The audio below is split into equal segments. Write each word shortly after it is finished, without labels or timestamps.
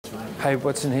Hey,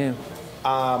 what's in here?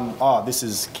 This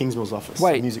is Kingsmill's office.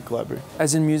 Wait. Music library.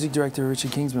 As in music director Richard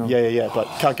Kingsmill? Yeah, but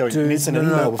can't go in. Miss an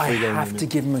email before you go in. I have to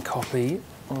give him a copy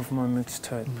of my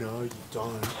mixtape. No, you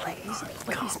don't. Please.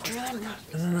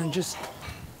 No, just...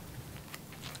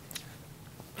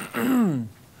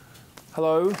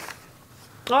 Hello?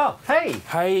 Oh, hey.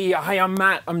 Hey, I'm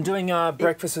Matt. I'm doing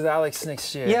Breakfast with Alex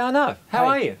next year. Yeah, I know. How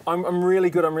are you? I'm really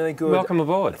good, I'm really good. Welcome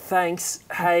aboard. Thanks.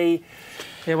 Hey.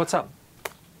 Yeah, what's up?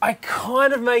 I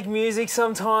kind of make music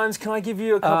sometimes. Can I give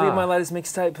you a copy of my latest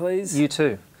mixtape, please? You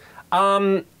too.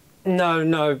 No,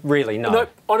 really, no. No,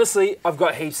 honestly, I've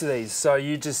got heaps of these, so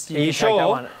you can sure? take that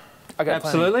one. I got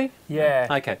Absolutely? plenty. Yeah.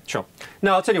 Okay, sure.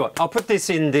 No, I'll tell you what. I'll put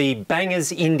this in the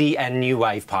bangers, indie and new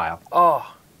wave pile.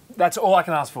 Oh, that's all I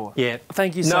can ask for. Yeah.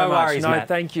 Thank you so much. No worries, Matt.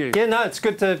 Thank you. Yeah, no, it's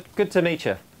good to meet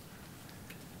you.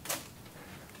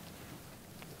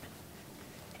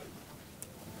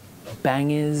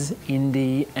 Bangers,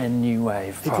 indie, and new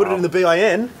wave. He put it in the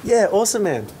BIN? Yeah, awesome,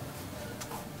 man.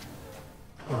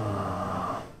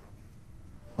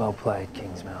 Well played,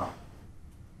 Kingsmill.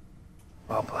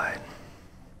 Well played.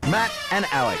 Matt and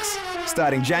Alex,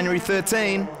 starting January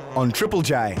 13 on Triple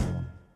J.